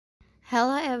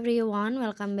Hello everyone,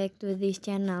 welcome back to this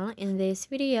channel. In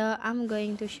this video, I'm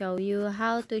going to show you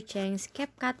how to change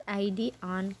CapCut ID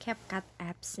on CapCut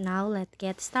apps. Now let's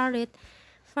get started.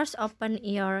 First, open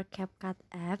your CapCut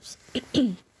apps.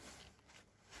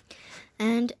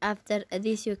 And after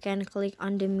this, you can click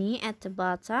on the Me at the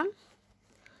bottom.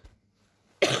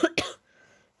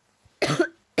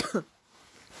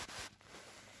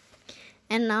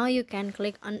 And now you can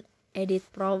click on Edit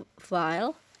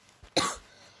Profile.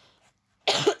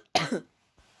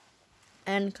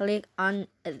 And click on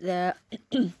the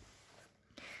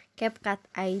CapCut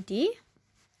ID,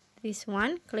 this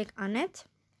one, click on it,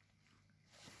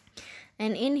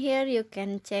 and in here you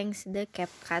can change the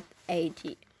CapCut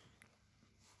ID.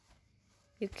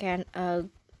 You can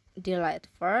delete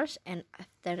first, and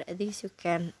after this you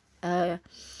can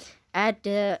add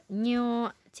the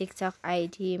new TikTok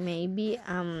ID, maybe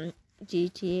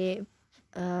GG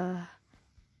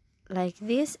like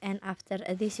this, and after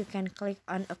this you can click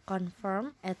on a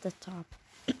confirm at the top.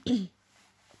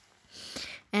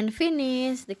 And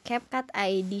finish. The CapCut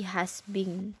ID has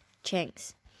been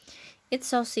changed. It's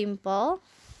so simple.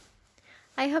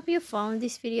 I hope you found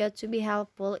this video to be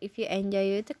helpful. If you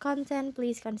enjoyed the content,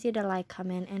 please consider like,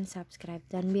 comment, and subscribe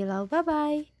down below. Bye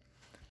bye.